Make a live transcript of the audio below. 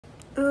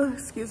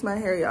Excuse my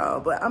hair, y'all,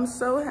 but I'm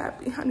so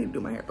happy. I need to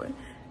do my hair, but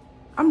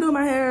I'm doing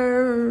my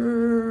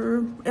hair.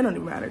 It don't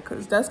even matter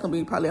because that's gonna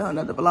be probably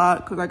another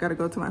vlog because I gotta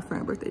go to my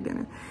friend's birthday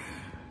dinner.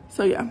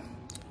 So yeah,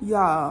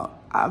 y'all,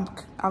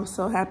 I'm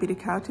so happy the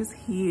couch is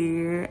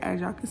here. As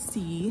y'all can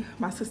see,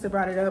 my sister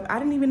brought it up. I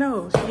didn't even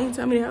know. She didn't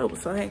tell me to help.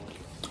 So hey,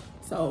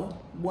 so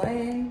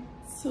 1,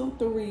 2,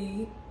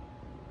 3,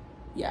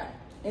 yeah,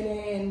 and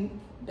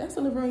then that's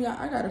the living room, y'all.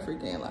 I gotta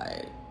freaking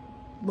like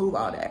move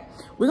all that.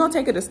 We're gonna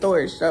take it to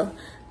storage though,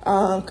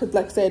 because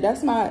like I said,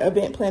 that's my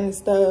event planning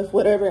stuff,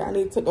 whatever. I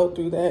need to go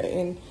through that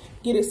and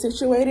get it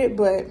situated.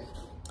 But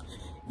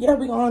yeah,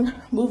 we're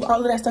gonna move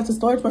all of that stuff to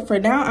storage. But for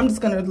now, I'm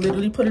just gonna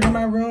literally put it in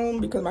my room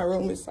because my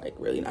room is like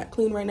really not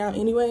clean right now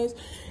anyways,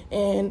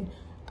 and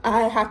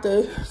I have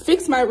to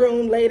fix my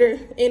room later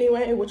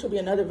anyway, which will be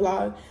another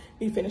vlog,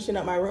 be finishing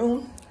up my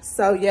room.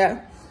 So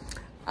yeah,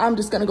 I'm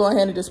just gonna go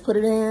ahead and just put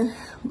it in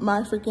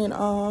my freaking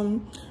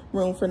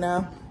room for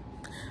now.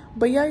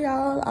 But yeah,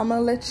 y'all, I'm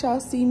gonna let y'all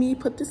see me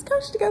put this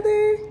couch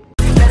together.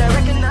 Better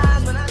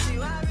recognize when I see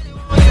you, I really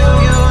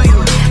want you.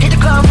 Hit the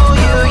club for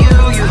you.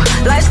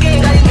 Light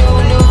skin got it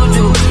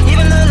new.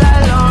 Even look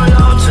like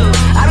low too.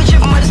 I be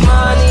tripping with this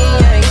money,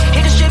 yeah.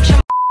 Hit the strip.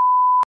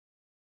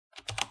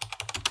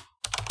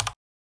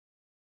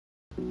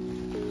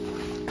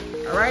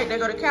 All right, there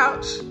go the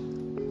couch.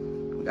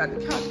 We got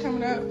the couch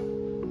coming up.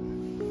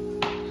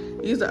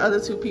 These are the other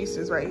 2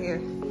 pieces right here.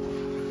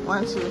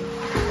 1,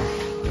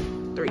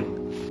 2, 3.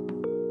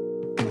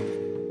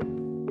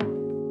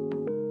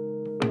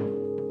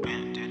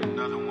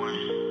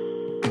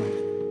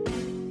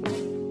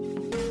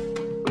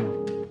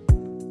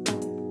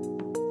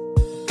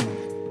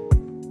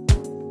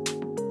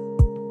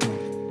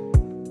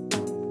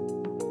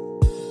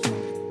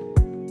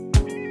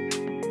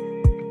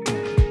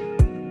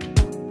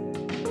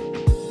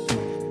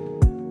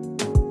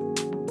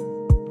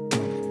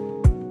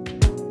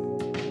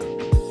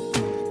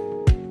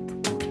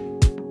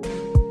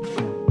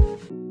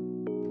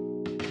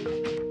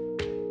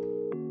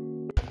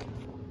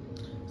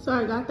 So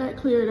I got that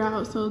cleared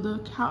out. So the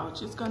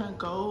couch is gonna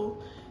go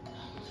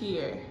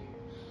here.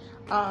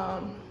 I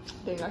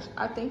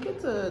think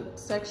it's a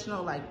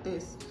sectional like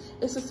this.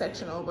 It's a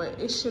sectional, but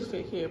it should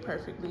fit here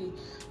perfectly.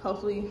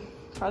 Hopefully,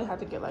 probably have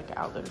to get like an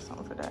outlet or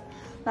something for that.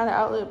 Not an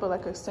outlet, but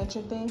like an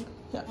extension thing.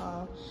 Yeah, I don't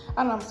know,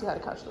 I'm gonna see how the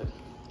couch looks.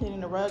 And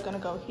then the rug gonna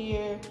go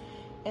here.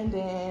 And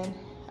then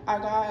I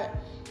got,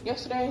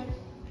 yesterday,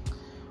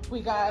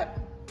 we got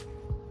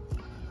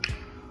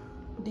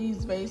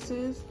these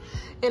vases.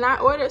 And I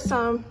ordered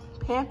some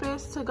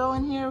Pampers to go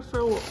in here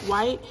for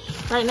white.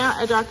 Right now,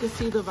 as y'all can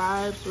see the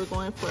vibes, we're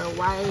going for a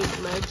white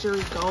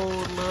luxury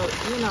gold look,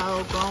 you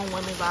know, grown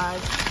women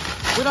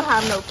vibes. We don't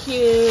have no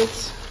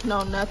kids,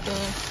 no nothing.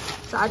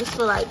 So I just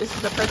feel like this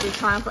is the perfect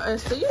time for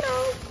us to, you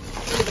know,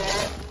 do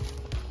that.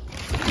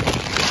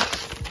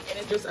 And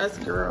it's just us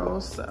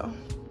girls, so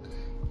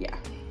yeah.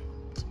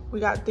 We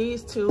got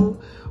these 2,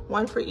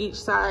 1 for each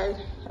side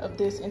of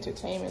this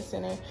entertainment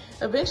center.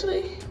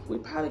 Eventually, we're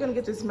probably gonna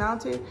get this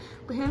mounted,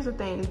 but here's the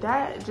thing,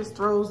 that just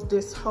throws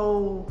this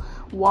whole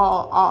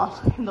wall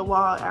off, and the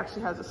wall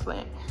actually has a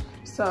slant.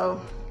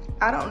 So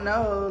I don't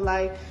know,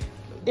 like,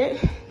 I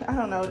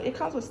don't know, it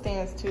comes with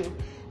stands too.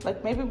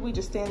 Like maybe we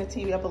just stand the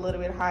TV up a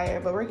little bit higher,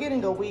 but we're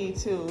getting a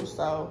Wii too,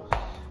 so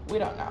we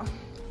don't know.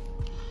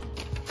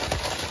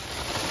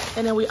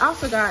 And then we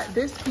also got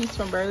this piece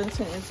from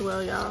Burlington as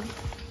well, y'all.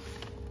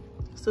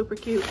 Super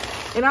cute.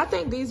 And I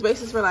think these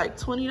vases were like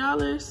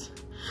 $20.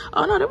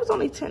 Oh no, that was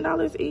only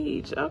 $10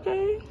 each.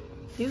 Okay,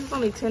 these was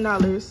only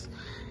 $10.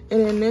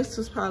 And then this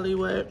was probably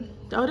what?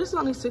 Oh, this is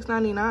only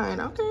 $6.99.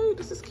 Okay,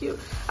 this is cute.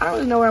 I don't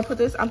really know where I put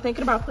this. I'm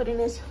thinking about putting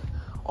this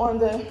on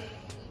the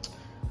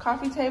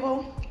coffee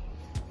table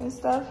and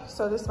stuff.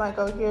 So this might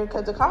go here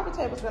because the coffee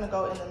table is gonna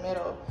go in the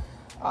middle,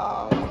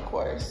 of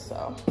course.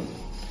 So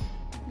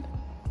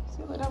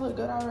see, look, that look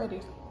good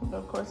already.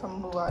 Of course, I'm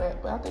gonna move all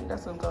that, but I think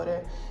that's gonna go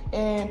there.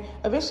 And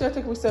eventually, I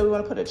think we said we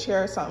want to put a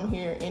chair or something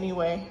here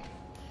anyway.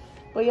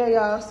 But yeah,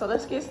 y'all, so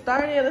let's get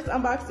started. Let's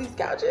unbox these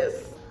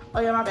couches. Oh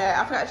yeah, my bad.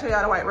 I forgot to show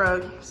y'all the white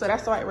rug. So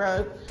that's the white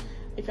rug,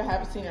 if y'all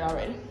haven't seen it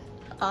already.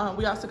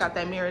 We also got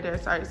that mirror there.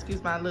 Sorry,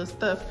 excuse my little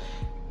stuff.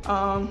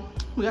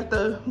 We got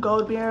the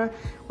gold mirror,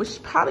 which is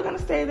probably gonna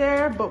stay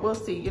there, but we'll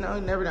see. You know,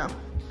 you never know.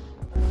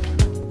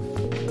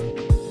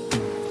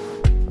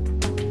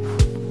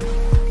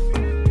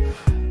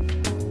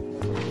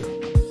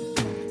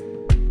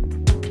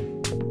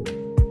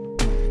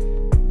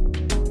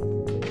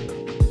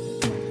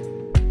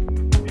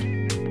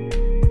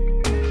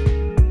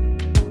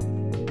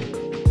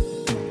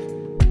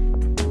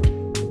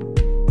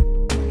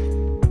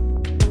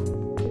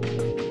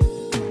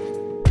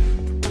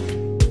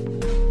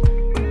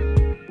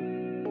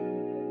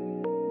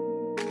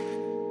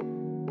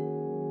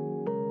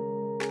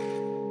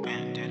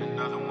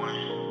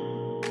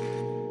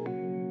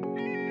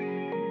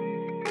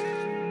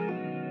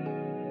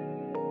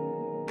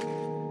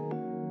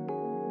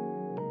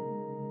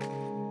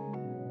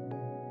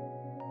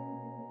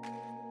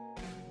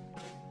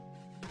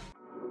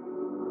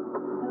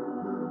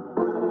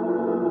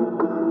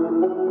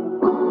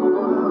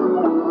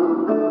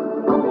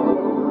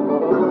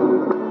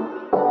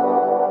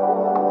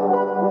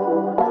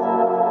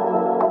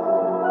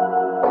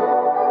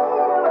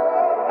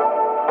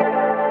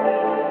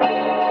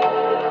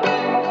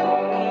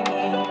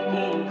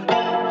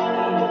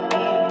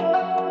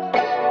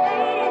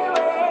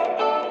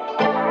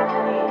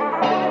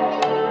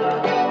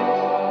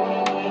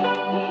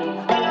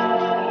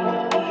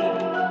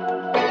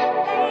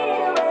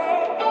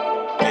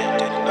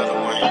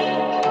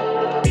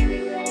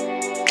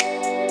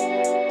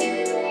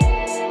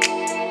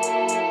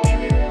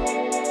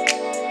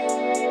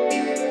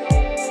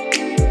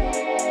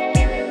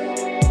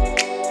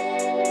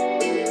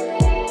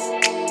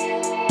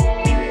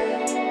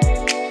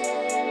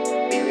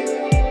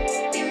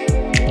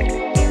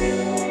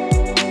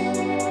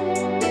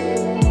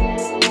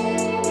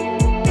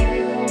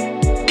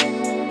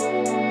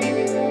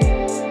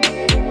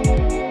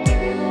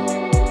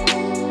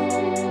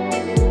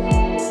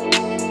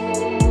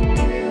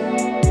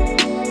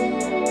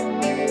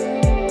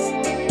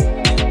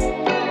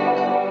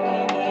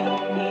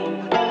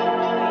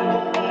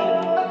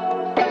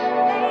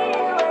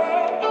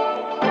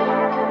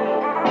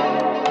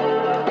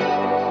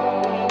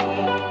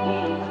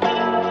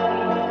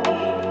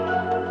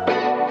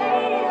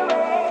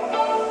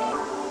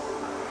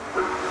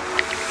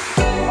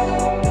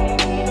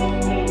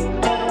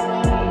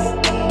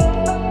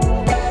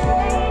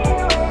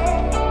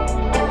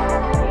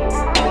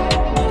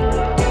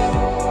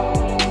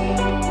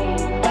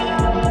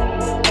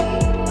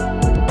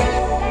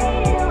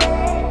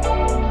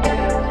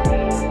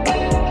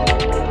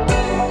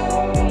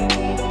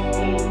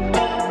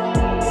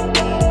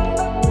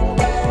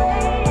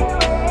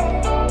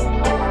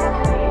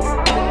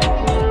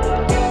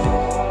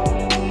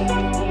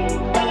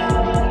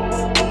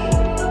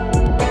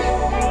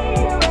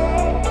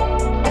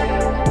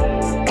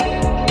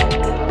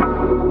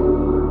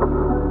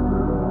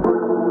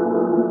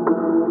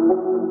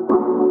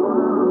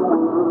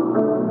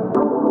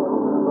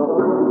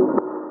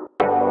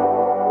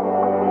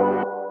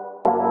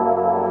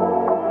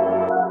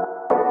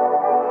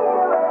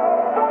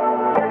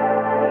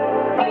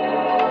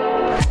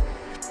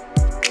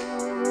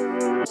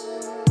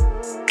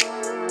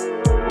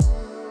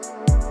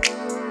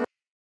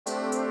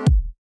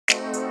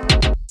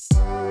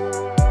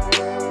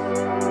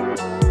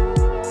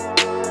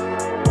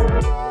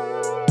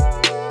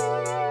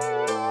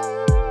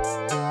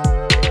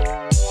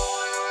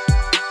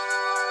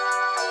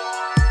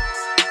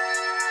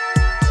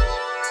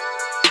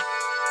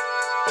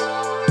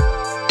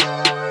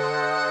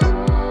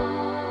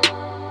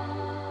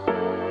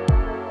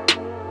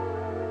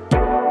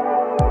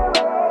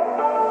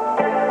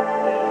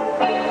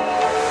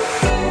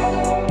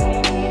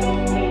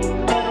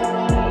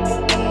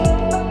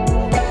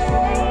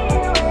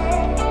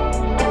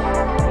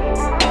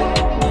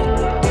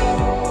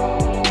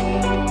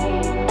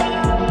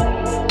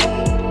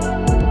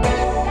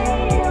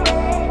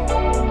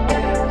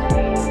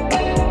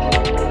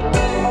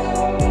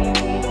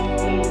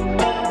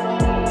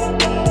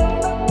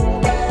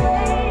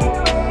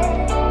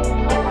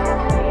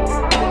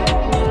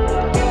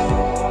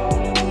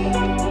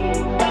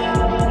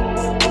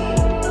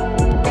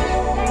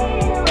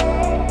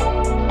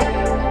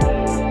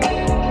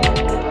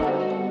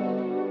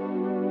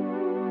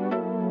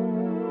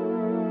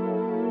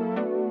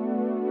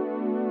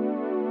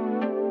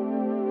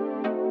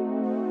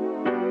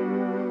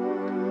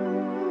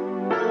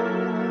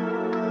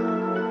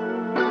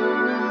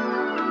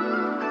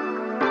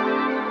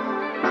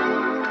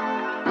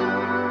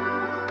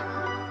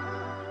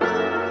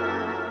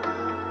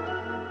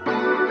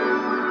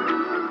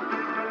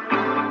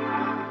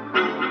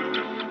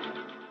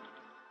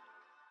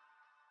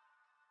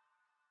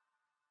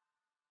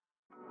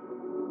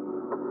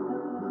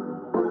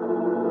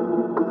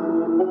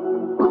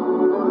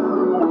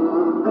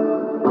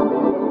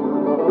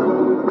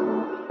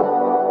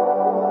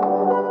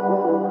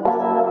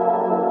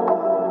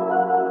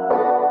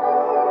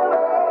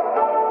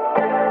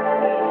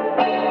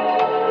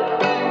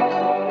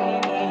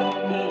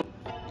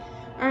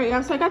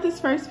 y'all, so I got this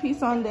first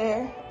piece on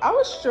there. I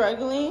was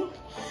struggling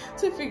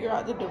to figure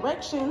out the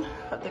direction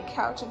of the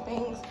couch and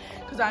things,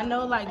 because I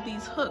know like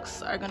these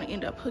hooks are gonna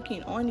end up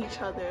hooking on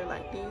each other,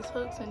 like these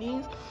hooks and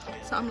these.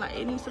 So I'm like,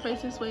 it needs to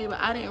face this way,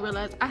 but I didn't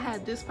realize I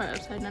had this part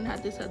upside down, I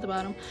had this at the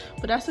bottom,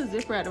 but that's a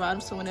zipper at the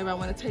bottom, so whenever I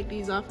want to take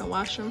these off and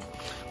wash them.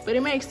 But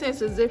it makes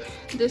sense, as if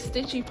this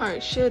stitchy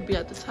part should be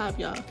at the top,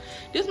 y'all.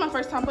 This is my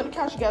first time putting the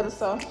couch together,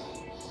 so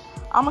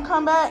I'm gonna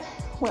come back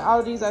when all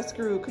of these are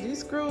screwed, because these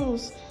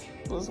screws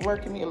was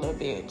working me a little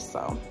bit.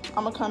 So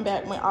I'm gonna come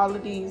back when all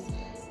of these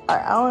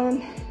are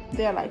on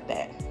there like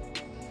that.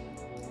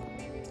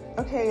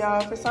 Okay,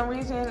 y'all, for some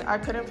reason I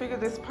couldn't figure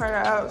this part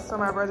out, so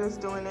my brother's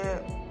doing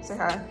it. Say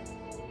hi.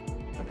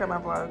 Look at my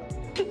vlog.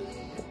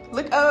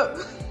 Look up.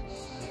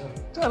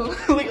 Trying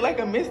to look like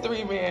a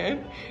mystery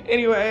man.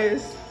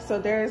 Anyways, so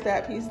there's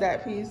that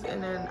piece,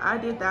 and then I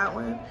did that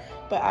one,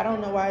 but I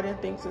don't know why I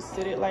didn't think to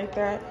sit it like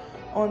that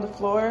on the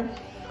floor.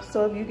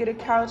 So if you get a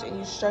couch and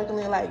you're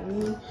struggling like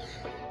me,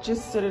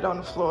 just sit it on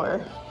the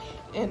floor.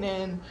 And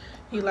then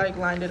he like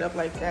lined it up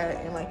like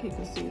that, and like you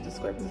can see the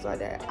square pieces like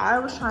that. I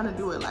was trying to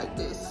do it like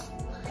this,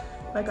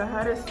 like I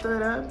had it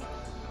stood up,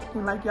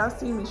 and like y'all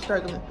see me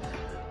struggling.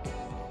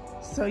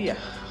 So yeah.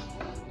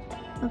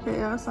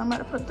 Okay, y'all, so I'm about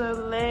to put the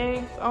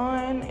legs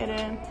on, and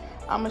then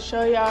I'm gonna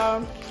show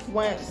y'all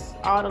once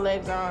all the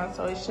legs are on,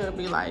 so it should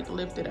be like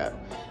lifted up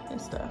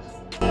and stuff.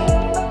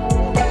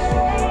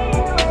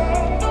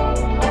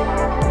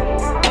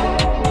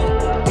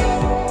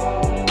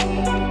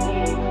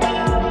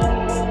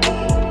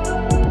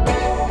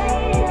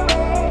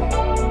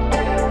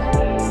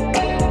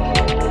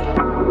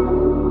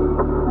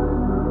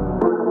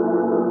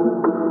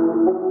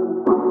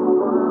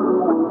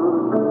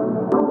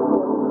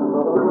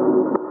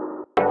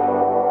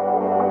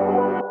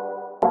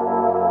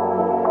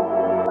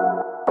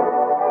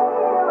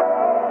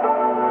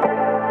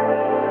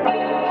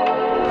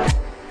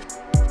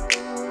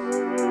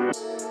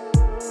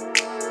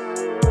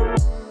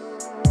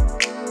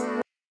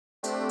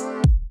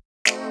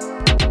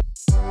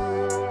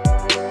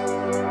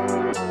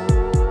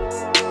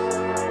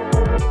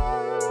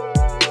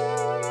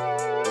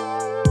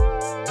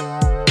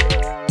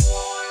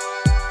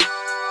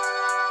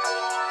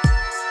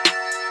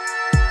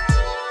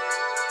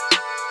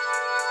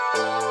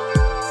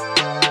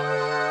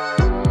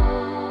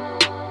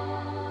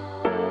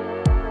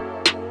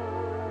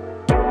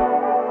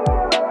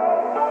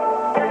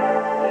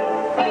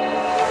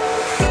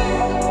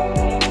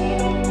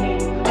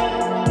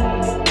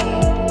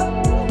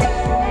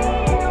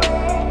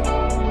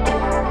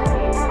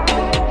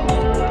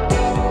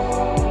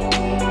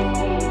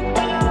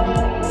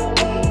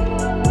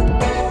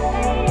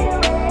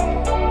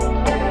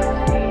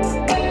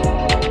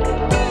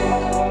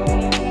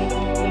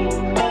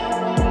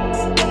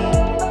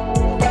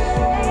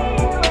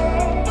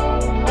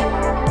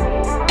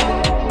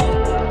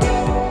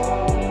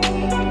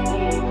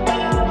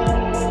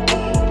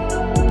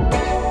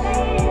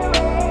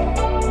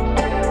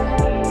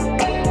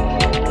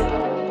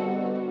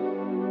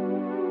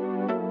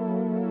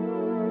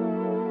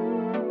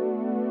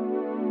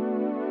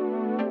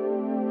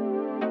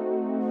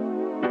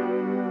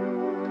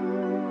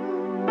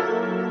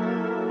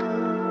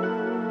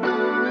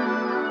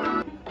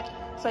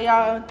 So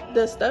y'all,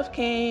 the stuff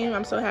came.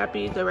 I'm so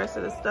happy, the rest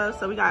of the stuff.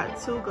 So we got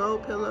 2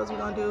 gold pillows. We're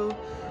gonna do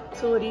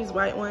 2 of these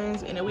white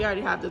ones, and then we already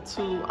have the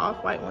 2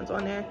 off-white ones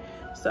on there.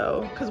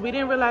 So because we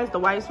didn't realize the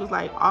whites was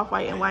like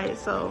off-white and white,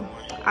 so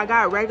I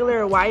got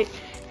regular white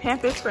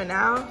Pampers for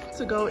now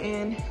to go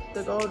in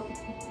the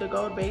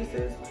gold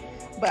bases,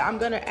 but I'm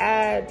gonna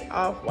add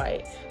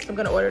off-white, so I'm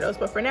gonna order those.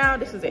 But for now,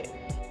 this is it.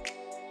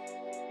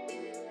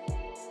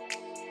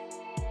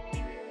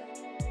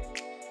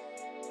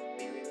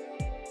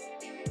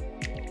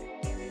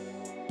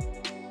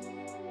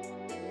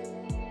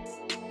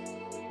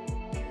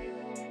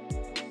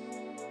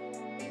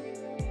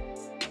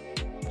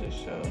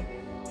 Show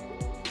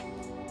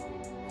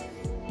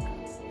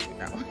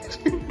that one.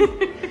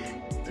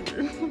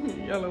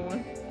 The yellow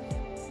one.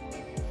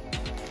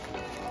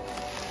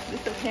 This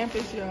is the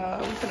Pampers, y'all.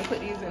 We're gonna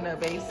put these in the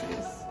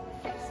bases.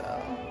 So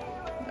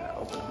I'm gonna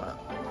open them up.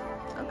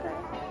 Okay.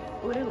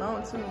 Oh, they're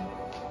long too.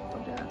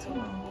 Oh, they're not too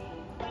long.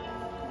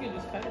 You can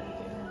just cut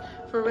everything.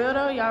 For real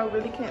though, y'all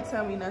really can't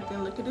tell me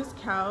nothing. Look at this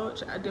couch.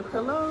 The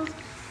pillows,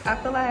 I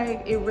feel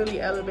like it really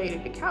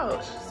elevated the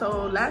couch.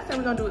 So last thing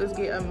we're gonna do is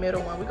get a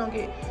middle one. We're gonna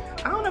get,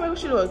 I don't know, maybe we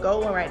should do a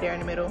gold one right there in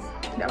the middle.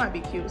 That might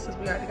be cute since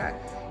we already got,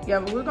 yeah,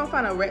 but we're gonna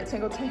find a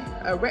rectangle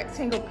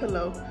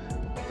pillow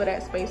for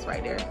that space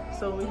right there.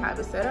 So when we have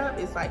it set up,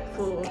 it's like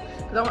full,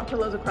 because I want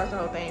pillows across the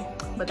whole thing.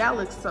 But that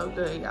looks so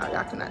good, y'all.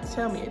 Y'all cannot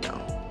tell me it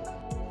don't.